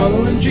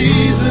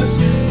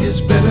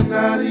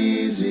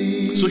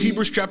So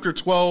Hebrews chapter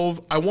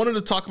 12, I wanted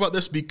to talk about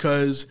this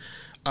because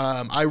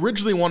I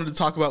originally wanted to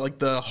talk about like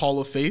the Hall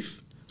of Faith,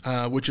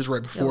 which is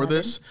right before 11.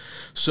 this.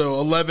 So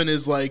 11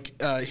 is like,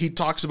 he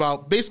talks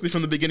about basically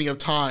from the beginning of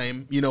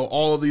time, you know,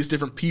 all of these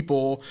different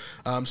people,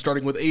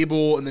 starting with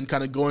Abel and then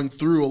kind of going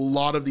through a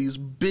lot of these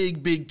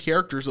big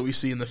characters that we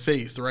see in the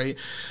faith, right?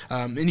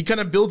 And he kind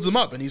of builds them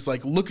up and he's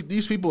like, look at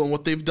these people and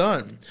what they've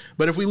done.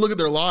 But if we look at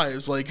their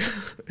lives, like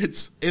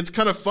it's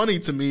kind of funny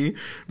to me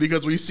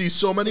because we see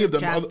so many of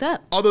them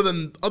other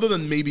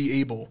than maybe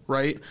Abel,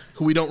 right?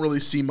 Who we don't really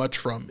see much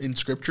from in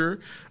scripture.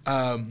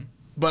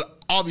 But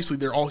obviously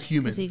they're all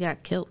human. Because he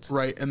got killed.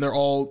 Right, and they're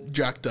all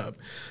jacked up.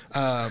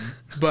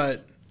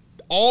 But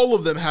all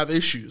of them have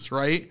issues,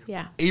 right?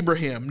 Yeah.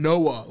 Abraham,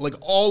 Noah, like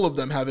all of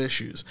them have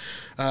issues.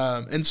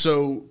 And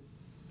so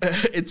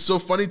it's so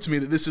funny to me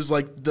that this is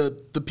like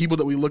the people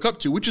that we look up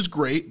to, which is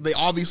great. They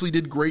obviously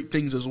did great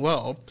things as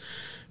well.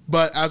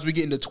 But as we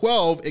get into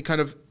 12, it kind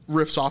of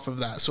riffs off of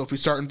that. So if we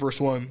start in verse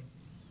 1,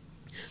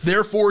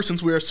 therefore,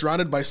 since we are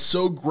surrounded by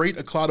so great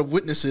a cloud of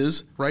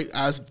witnesses, right,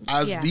 as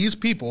these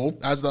people,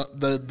 as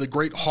the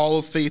great hall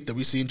of faith that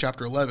we see in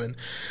chapter 11,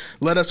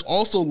 let us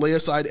also lay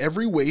aside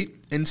every weight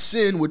and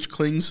sin which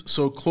clings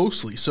so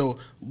closely. So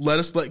let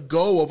us let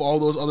go of all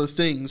those other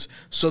things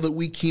so that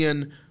we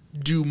can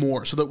do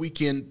more, so that we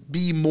can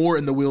be more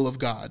in the will of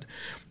God.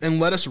 And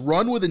let us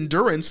run with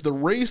endurance the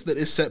race that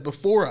is set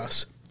before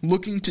us,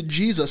 looking to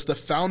Jesus, the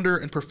founder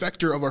and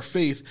perfecter of our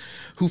faith,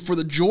 who for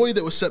the joy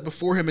that was set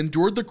before him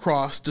endured the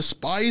cross,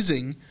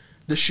 despising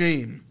the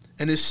shame,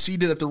 and is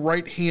seated at the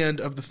right hand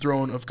of the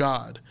throne of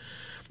God.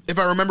 If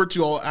I remember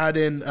to, I'll add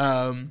in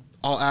the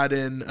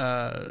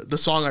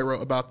song I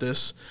wrote about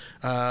this,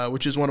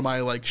 which is one of my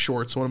like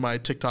shorts, one of my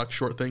TikTok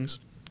short things.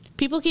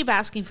 People keep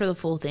asking for the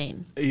full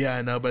thing. Yeah,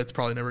 I know, but it's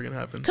probably never going to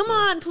happen. Come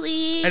on,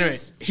 please. Anyway,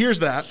 here's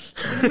that.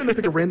 I'm going to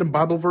pick a random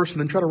Bible verse and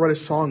then try to write a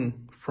song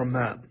from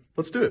that.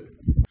 Let's do it.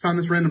 Found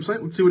this random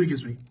site. Let's see what it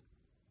gives me.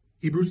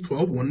 Hebrews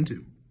 12, 1 and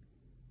 2.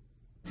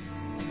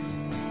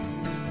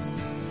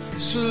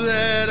 So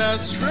let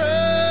us run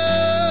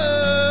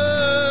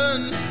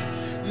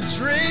this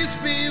race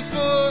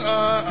before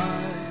our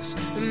eyes,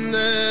 and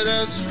let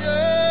us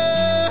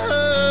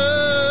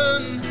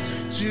run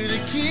to the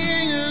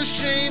King whose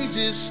shame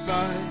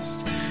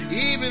despised.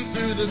 Even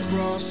through the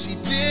cross he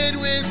did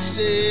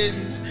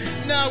withstand.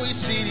 Now he's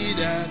seated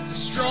at the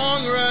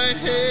strong right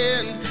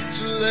hand.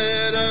 So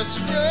let us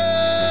run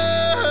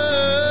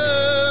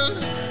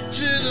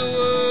to the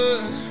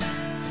one,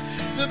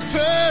 the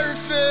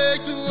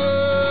perfect one,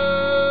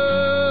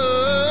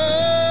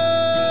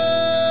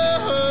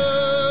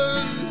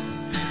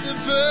 the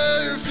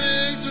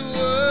perfect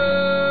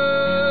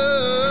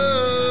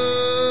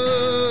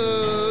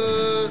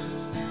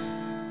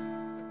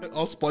one.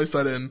 I'll splice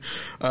that in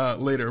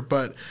later,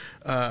 but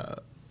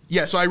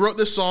yeah. So I wrote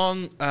this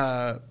song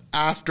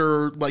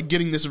after like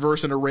getting this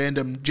verse in a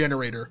random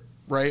generator,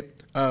 right,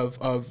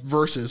 of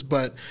verses.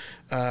 But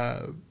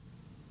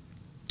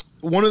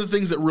one of the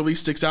things that really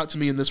sticks out to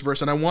me in this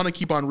verse, and I want to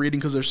keep on reading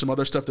because there's some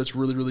other stuff that's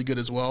really, really good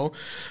as well,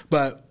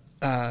 but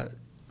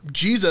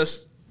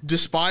Jesus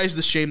despised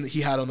the shame that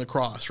he had on the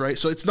cross, right?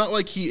 So it's not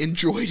like he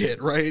enjoyed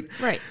it, right?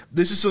 Right.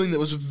 This is something that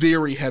was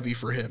very heavy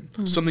for him,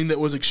 something that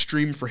was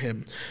extreme for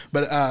him.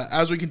 But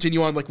as we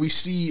continue on, like we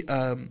see...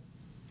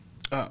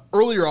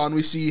 earlier on,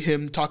 we see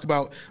him talk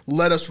about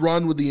let us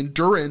run with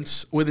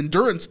endurance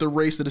the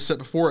race that is set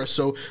before us.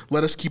 So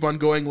let us keep on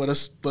going. Let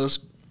us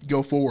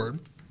go forward.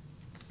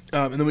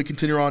 And then we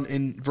continue on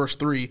in verse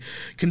 3.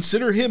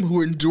 Consider him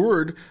who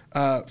endured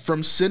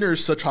from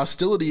sinners such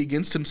hostility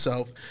against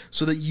himself,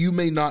 so that you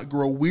may not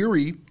grow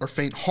weary or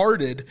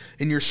faint-hearted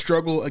in your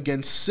struggle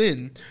against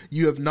sin.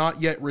 You have not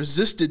yet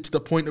resisted to the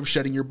point of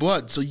shedding your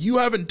blood. So you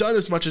haven't done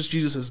as much as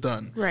Jesus has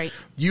done. Right.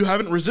 You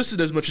haven't resisted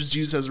as much as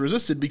Jesus has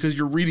resisted because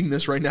you're reading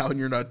this right now and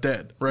you're not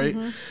dead, right?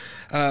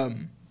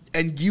 Mm-hmm.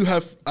 And you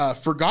have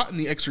forgotten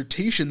the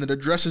exhortation that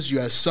addresses you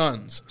as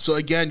sons. So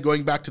again,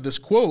 going back to this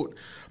quote,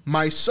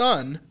 my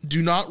son,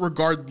 do not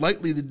regard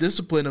lightly the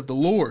discipline of the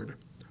Lord,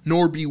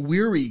 nor be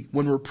weary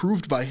when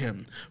reproved by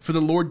him. For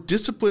the Lord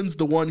disciplines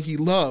the one he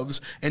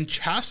loves and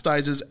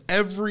chastises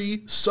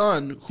every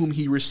son whom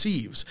he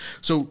receives.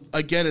 So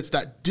again, it's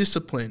that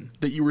discipline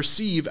that you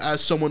receive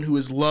as someone who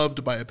is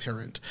loved by a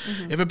parent.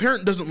 Mm-hmm. If a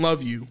parent doesn't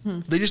love you,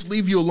 they just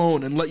leave you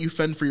alone and let you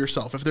fend for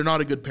yourself if they're not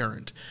a good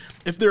parent.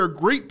 If they're a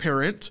great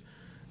parent,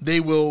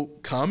 they will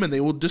come and they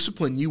will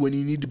discipline you when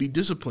you need to be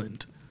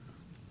disciplined.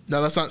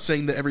 Now, that's not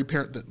saying that every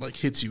parent that like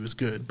hits you is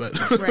good, but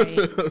right.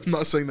 I'm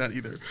not saying that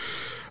either.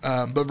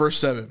 But verse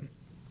 7,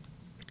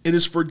 it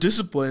is for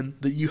discipline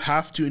that you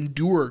have to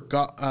endure.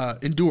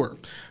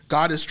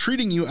 God is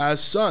treating you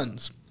as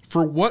sons.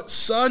 For what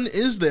son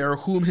is there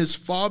whom his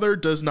father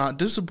does not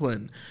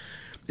discipline?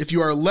 If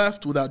you are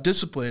left without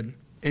discipline,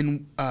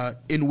 in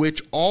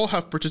which all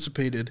have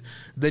participated,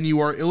 then you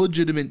are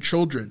illegitimate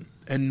children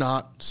and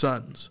not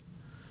sons.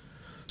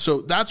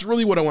 So that's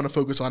really what I want to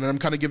focus on, and I'm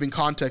kind of giving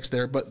context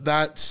there, but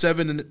that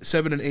 7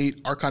 and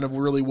 8 are kind of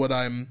really what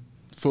I'm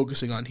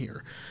focusing on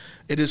here.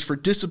 It is for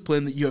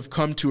discipline that you have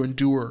come to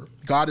endure.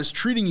 God is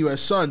treating you as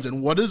sons,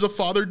 and what does a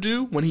father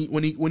do when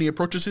he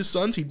approaches his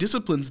sons? He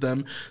disciplines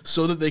them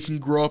so that they can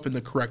grow up in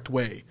the correct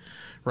way,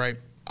 right?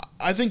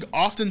 I think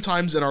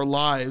oftentimes in our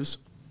lives,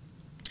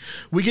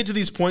 we get to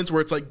these points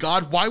where it's like,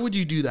 God, why would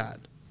you do that?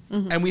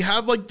 And we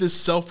have like this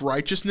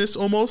self-righteousness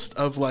almost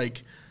of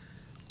like,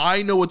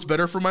 I know what's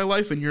better for my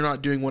life and you're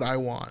not doing what I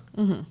want,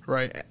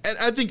 right? And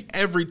I think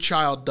every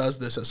child does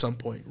this at some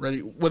point,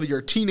 right? Whether you're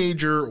a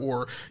teenager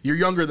or you're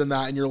younger than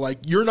that and you're like,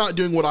 you're not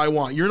doing what I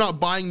want. You're not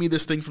buying me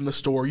this thing from the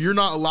store. You're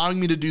not allowing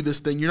me to do this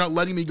thing. You're not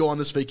letting me go on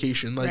this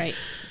vacation. Like, right.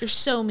 You're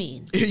so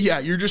mean. Yeah,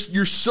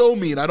 you're so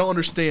mean. I don't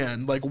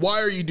understand. Like,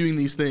 why are you doing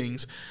these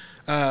things?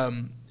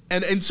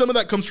 And some of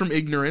that comes from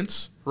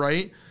ignorance,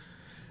 right?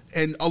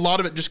 And a lot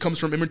of it just comes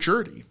from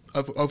immaturity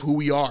of who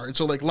we are. And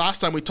so like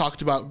last time we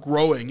talked about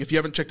growing. If you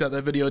haven't checked out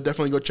that video,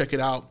 definitely go check it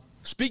out.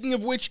 Speaking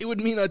of which, it would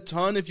mean a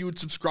ton if you would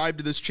subscribe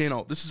to this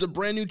channel. This is a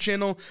brand new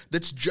channel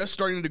that's just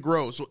starting to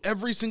grow. So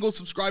every single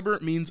subscriber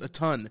means a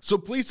ton. So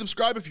please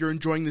subscribe if you're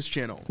enjoying this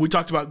channel. We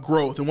talked about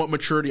growth and what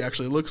maturity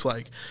actually looks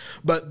like.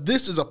 But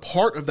this is a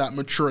part of that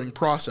maturing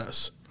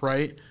process,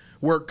 right?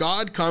 Where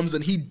God comes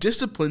and he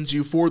disciplines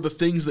you for the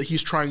things that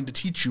he's trying to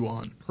teach you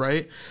on,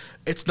 right?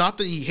 It's not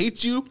that he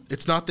hates you.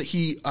 It's not that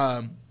he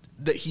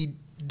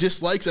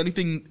dislikes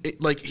anything.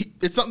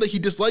 It's not that he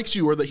dislikes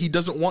you or that he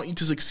doesn't want you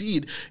to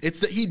succeed. It's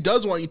that he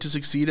does want you to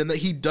succeed and that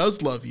he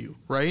does love you,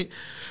 right?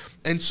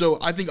 And so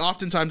I think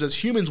oftentimes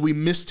as humans, we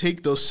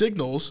mistake those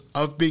signals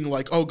of being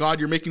like, oh, God,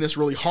 you're making this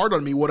really hard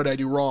on me. What did I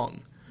do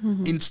wrong?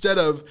 Instead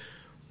of,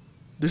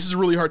 this is a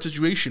really hard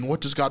situation.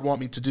 What does God want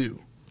me to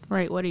do?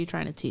 Right. What are you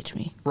trying to teach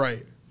me?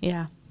 Right.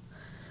 Yeah.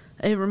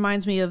 It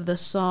reminds me of the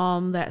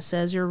psalm that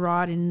says, your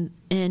rod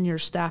and your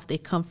staff, they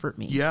comfort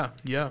me. Yeah,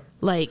 yeah.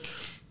 Like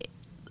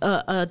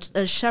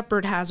a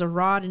shepherd has a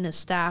rod and a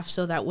staff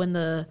so that when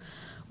the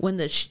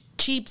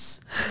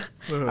sheeps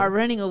are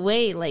running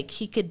away, like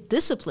he could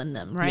discipline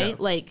them, right? Yeah.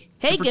 Like,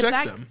 hey, get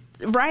back. Them.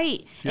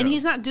 Right. Yeah. And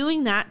he's not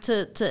doing that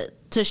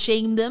to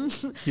shame them.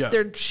 Yeah.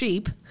 They're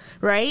sheep,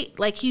 right?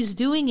 Like he's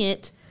doing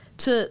it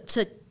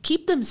to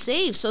keep them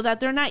safe so that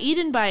they're not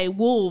eaten by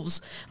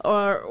wolves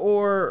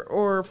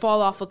or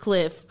fall off a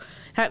cliff.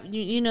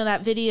 You know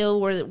that video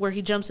where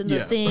he jumps in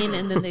the thing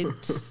and then they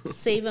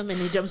save him and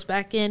he jumps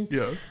back in?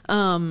 Yeah.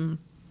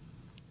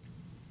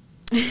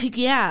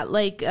 Yeah,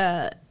 like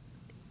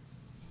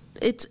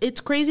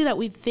it's crazy that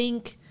we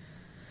think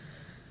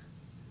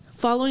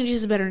following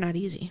Jesus is better, not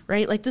easy,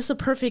 right? Like this is a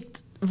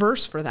perfect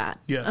verse for that.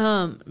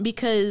 Yeah.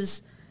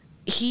 Because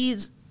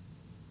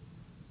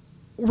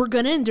we're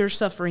going to endure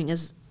suffering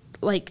as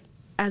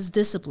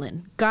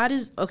discipline. God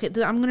is okay.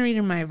 I'm going to read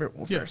in my verse.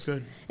 Yeah,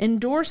 good.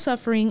 Endure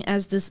suffering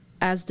as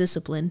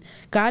discipline.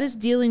 God is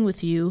dealing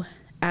with you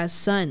as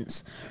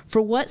sons.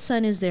 For what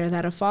son is there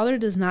that a father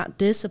does not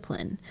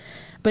discipline?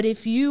 But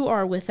if you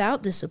are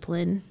without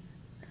discipline,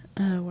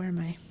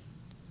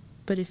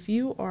 But if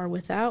you are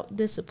without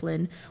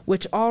discipline,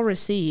 which all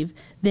receive,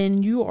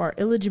 then you are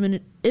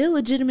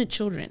illegitimate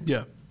children.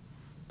 Yeah.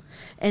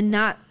 And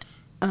not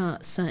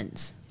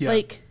sons.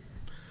 Yeah.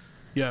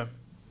 Yeah.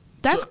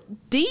 That's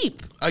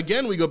deep.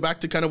 Again, we go back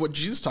to kind of what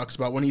Jesus talks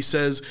about when he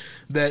says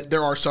that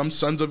there are some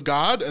sons of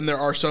God and there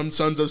are some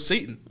sons of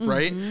Satan,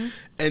 right?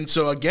 And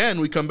so again,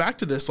 we come back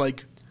to this,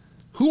 like,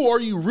 who are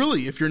you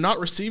really if you're not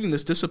receiving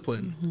this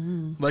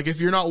discipline? Like,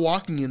 if you're not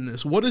walking in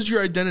this, what is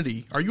your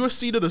identity? Are you a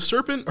seed of the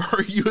serpent or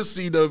are you a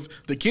seed of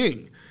the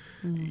king?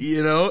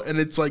 You know? And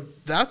it's like,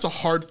 that's a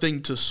hard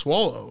thing to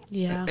swallow.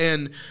 Yeah.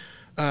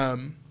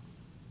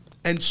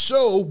 And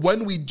so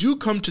when we do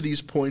come to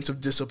these points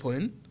of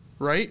discipline,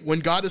 right? When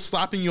God is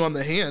slapping you on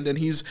the hand and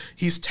he's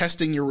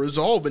testing your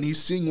resolve and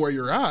he's seeing where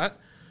you're at,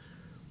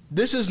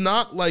 this is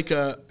not like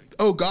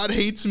oh, God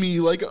hates me.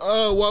 Like,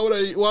 oh,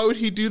 why would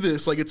he do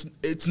this? Like,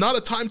 it's not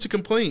a time to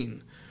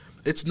complain.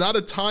 It's not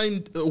a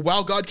time,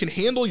 while God can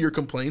handle your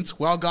complaints,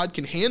 while God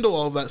can handle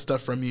all of that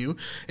stuff from you,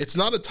 it's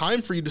not a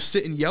time for you to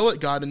sit and yell at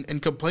God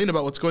and complain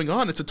about what's going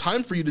on. It's a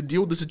time for you to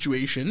deal with the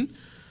situation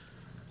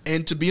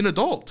and to be an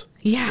adult.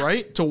 Yeah.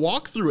 Right? To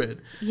walk through it.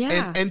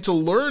 Yeah. And to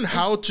learn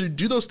how to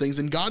do those things.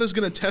 And God is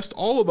going to test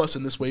all of us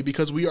in this way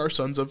because we are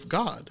sons of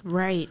God.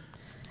 Right.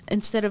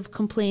 Instead of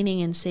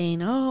complaining and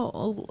saying,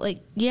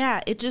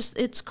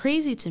 it's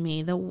crazy to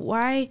me.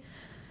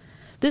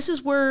 This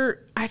is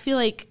where I feel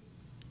like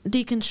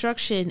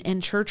deconstruction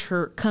and church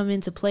hurt come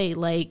into play.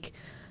 Like,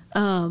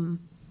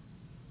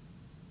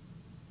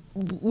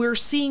 we're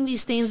seeing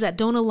these things that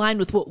don't align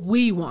with what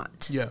we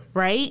want. Yeah.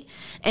 Right?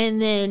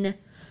 And then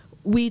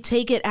we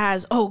take it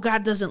as, oh,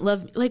 God doesn't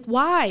love me. Like,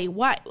 why?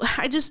 Why?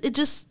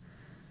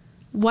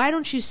 Why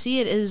don't you see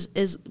it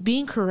as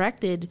being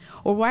corrected?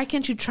 Or why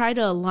can't you try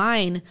to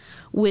align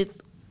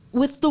with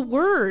the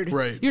word?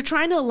 Right. You're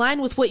trying to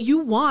align with what you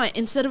want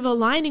instead of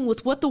aligning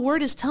with what the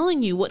word is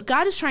telling you, what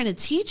God is trying to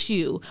teach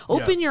you.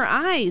 Open your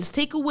eyes,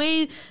 take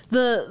away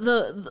pray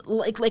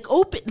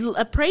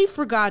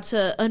for God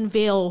to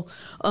unveil,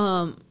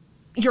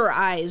 your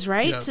eyes,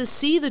 right? Yeah. To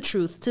see the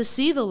truth, to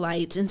see the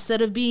light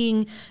instead of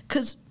being,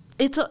 because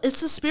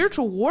it's a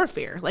spiritual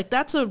warfare. Like,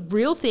 that's a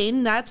real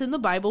thing. That's in the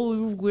Bible.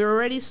 We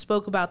already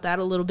spoke about that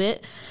a little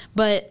bit.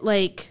 But,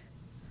 like,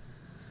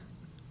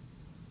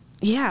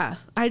 yeah,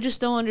 I just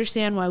don't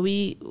understand why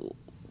we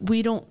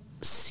don't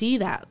see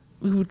that.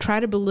 We try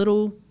to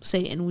belittle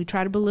Satan. We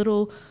try to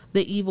belittle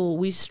the evil.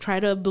 We try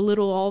to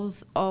belittle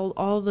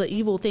all the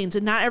evil things.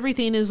 And not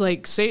everything is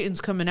like,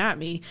 Satan's coming at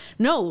me.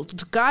 No,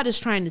 God is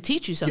trying to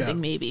teach you something,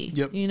 maybe.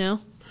 Yep. You know?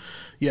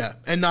 Yeah.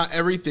 And not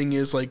everything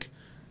is like,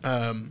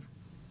 I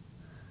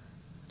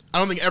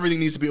don't think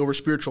everything needs to be over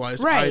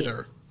spiritualized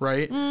either,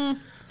 right?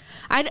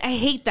 I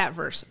hate that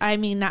verse. I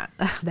mean, not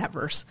that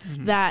verse.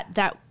 Mm-hmm.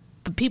 That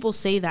but people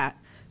say that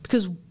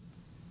because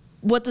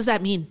what does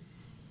that mean?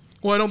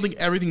 Well, I don't think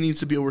everything needs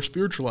to be over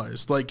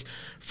spiritualized. Like,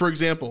 for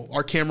example,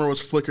 our camera was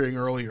flickering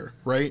earlier,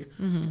 right?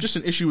 Mm-hmm. Just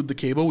an issue with the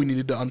cable. We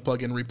needed to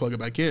unplug and replug it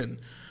back in.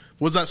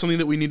 Was that something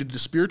that we needed to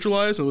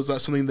spiritualize, or was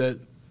that something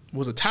that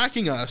was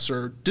attacking us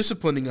or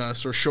disciplining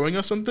us or showing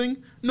us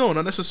something? No,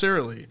 not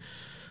necessarily.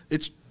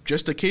 It's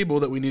just a cable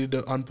that we needed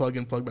to unplug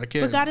and plug back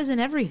in. But God isn't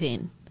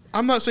everything.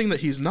 I'm not saying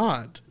that he's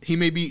not. He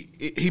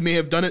may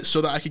have done it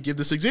so that I could give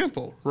this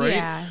example, right?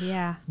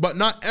 Yeah. But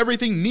not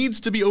everything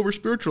needs to be over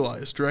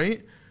spiritualized,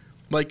 right?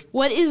 Like,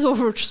 what is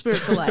over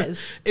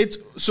spiritualized? It's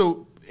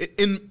so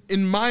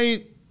in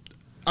my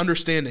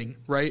understanding,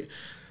 right?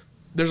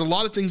 There's a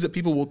lot of things that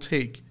people will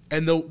take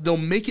and they'll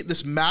make it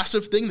this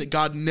massive thing that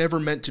God never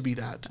meant to be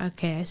that.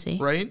 Okay, I see.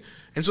 Right?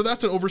 And so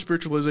that's an over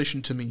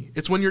spiritualization to me.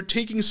 It's when you're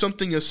taking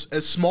something as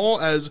small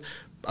as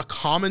a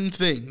common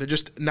thing that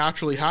just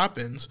naturally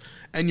happens,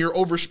 and you're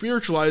over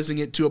spiritualizing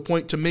it to a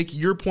point to make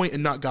your point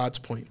and not God's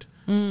point.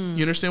 You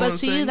understand what I'm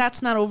saying? But see,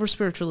 that's not over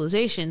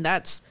spiritualization.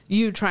 That's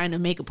you trying to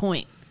make a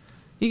point.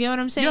 You get what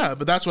I'm saying? Yeah,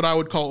 but that's what I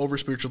would call over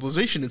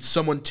spiritualization. It's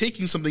someone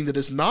taking something that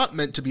is not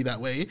meant to be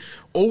that way,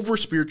 over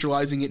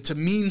spiritualizing it to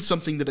mean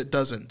something that it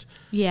doesn't.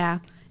 Yeah,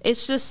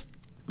 it's just,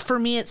 for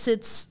me,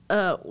 it's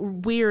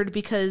weird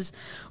because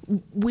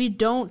we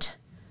don't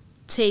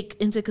take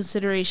into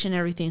consideration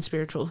everything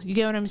spiritual. You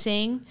get what I'm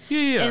saying?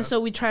 Yeah. And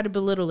so we try to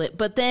belittle it,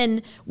 but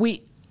then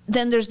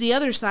there's the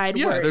other side.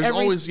 Yeah, where there's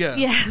always.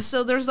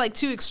 So there's like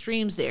two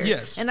extremes there.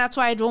 Yes, and that's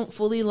why I don't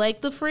fully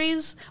like the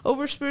phrase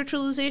over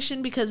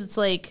spiritualization, because it's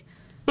like.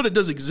 But it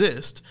does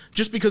exist.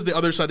 Just because the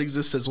other side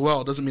exists as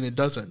well doesn't mean it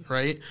doesn't,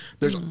 right?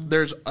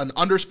 There's an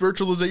under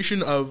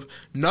spiritualization of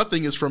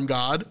nothing is from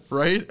God,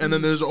 right? And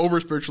then there's over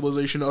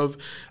spiritualization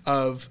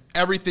of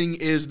everything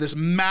is this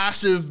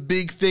massive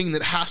big thing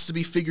that has to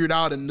be figured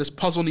out, and this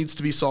puzzle needs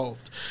to be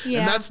solved. Yeah.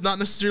 And that's not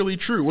necessarily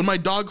true. When my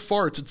dog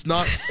farts, it's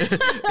not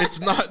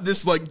it's not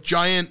this like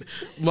giant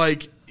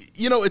like,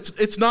 you know,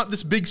 it's not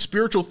this big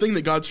spiritual thing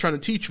that God's trying to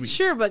teach me.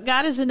 Sure, but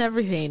God isn't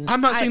everything. I'm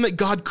not saying that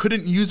God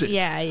couldn't use it.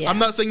 Yeah. I'm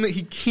not saying that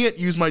he can't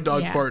use my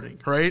dog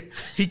farting, right?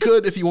 He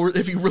could if he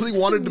really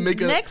wanted to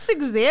make a... Next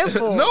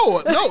example.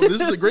 No,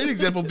 this is a great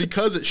example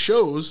because it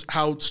shows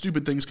how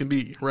stupid things can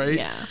be, right?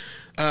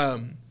 Yeah.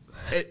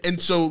 And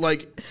so,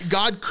 like,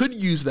 God could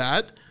use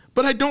that,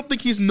 but I don't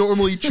think he's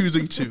normally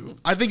choosing to.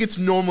 I think it's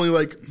normally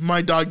like,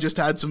 my dog just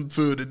had some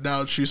food and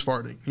now she's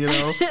farting, you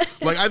know?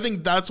 Like, I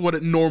think that's what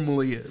it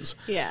normally is.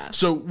 Yeah.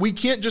 So we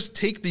can't just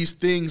take these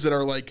things that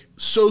are like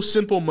so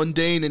simple,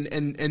 mundane,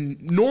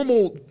 and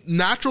normal,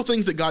 natural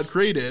things that God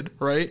created,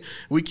 right?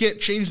 We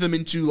can't change them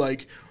into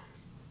like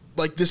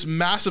this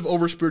massive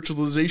over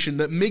spiritualization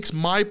that makes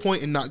my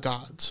point and not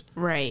God's.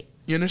 Right.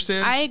 You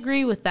understand? I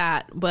agree with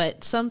that,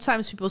 but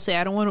sometimes people say,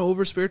 I don't want to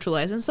over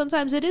spiritualize, and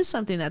sometimes it is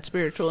something that's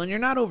spiritual, and you're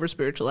not over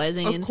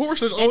spiritualizing. Of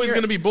course, there's always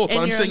going to be both, but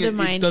I'm saying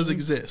it does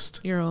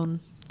exist. Your own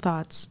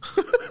thoughts.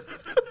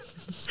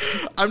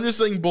 I'm just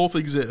saying both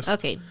exist.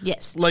 Okay,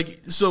 yes. Like,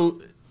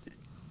 so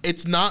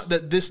it's not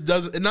that this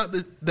doesn't, not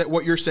that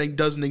what you're saying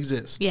doesn't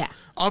exist. Yeah.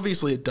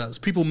 Obviously it does.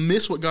 People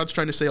miss what God's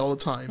trying to say all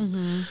the time.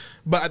 Mm-hmm.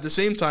 But at the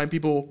same time,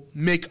 people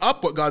make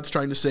up what God's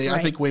trying to say, right.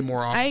 I think, way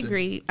more often. I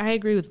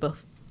agree with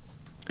both.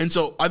 And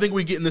so I think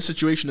we get in this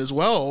situation as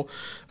well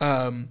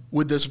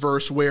with this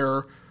verse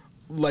where,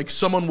 like,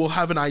 someone will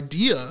have an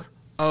idea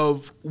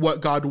of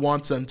what God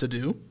wants them to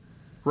do,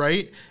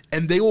 right?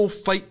 And they will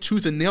fight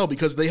tooth and nail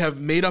because they have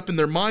made up in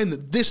their mind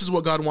that this is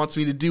what God wants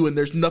me to do, and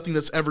there's nothing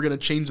that's ever going to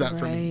change that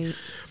for me.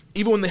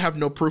 Even when they have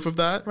no proof of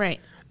that.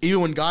 Right.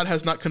 Even when God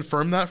has not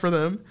confirmed that for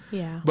them.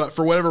 Yeah. But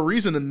for whatever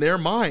reason, in their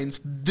minds,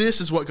 this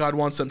is what God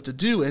wants them to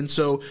do. And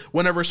so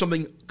whenever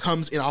something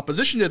comes in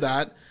opposition to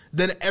that,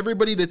 then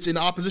everybody that's in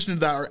opposition to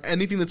that or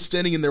anything that's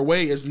standing in their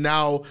way is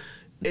now...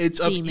 It's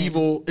of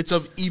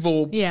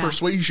evil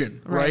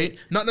persuasion, right?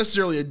 Not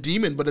necessarily a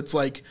demon, but it's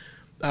like...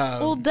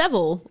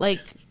 devil, like...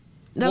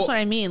 That's what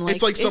I mean. Like,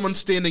 it's like someone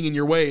standing in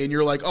your way and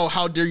you're like, oh,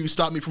 how dare you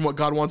stop me from what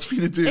God wants me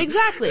to do?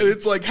 Exactly. And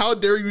it's like, how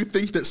dare you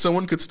think that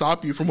someone could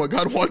stop you from what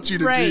God wants you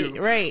to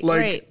do?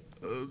 Right.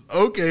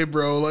 Okay,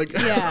 bro. Like,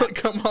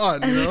 come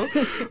on, you know?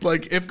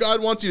 Like, if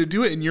God wants you to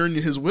do it and you're in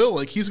his will,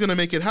 like, he's going to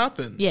make it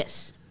happen.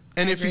 Yes.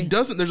 And if he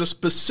doesn't, there's a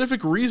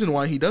specific reason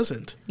why he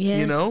doesn't. Yes.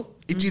 You know?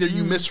 It's either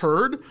you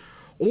misheard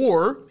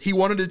or he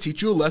wanted to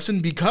teach you a lesson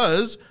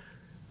because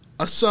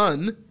a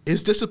son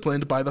is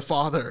disciplined by the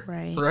father.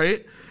 Right.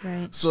 Right?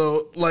 Right.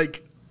 So,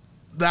 like,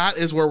 that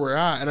is where we're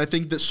at. And I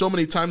think that so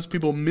many times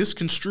people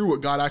misconstrue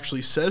what God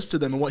actually says to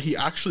them and what he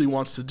actually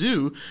wants to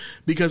do,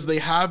 because they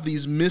have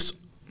these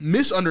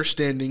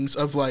misunderstandings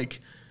of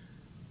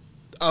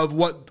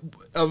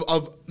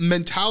of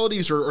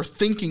mentalities or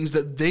thinkings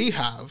that they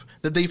have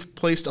that they've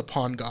placed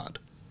upon God.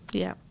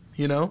 Yeah.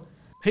 You know?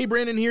 Hey,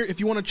 Brandon here. If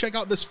you want to check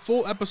out this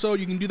full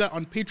episode, you can do that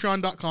on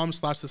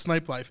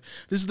patreon.com/thesnipelife.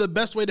 This is the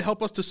best way to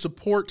help us to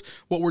support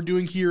what we're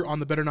doing here on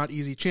the Better Not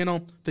Easy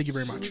channel. Thank you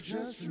very much. So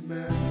just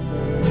remember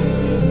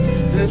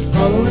that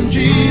following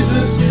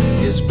Jesus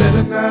is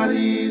better not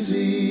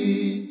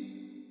easy.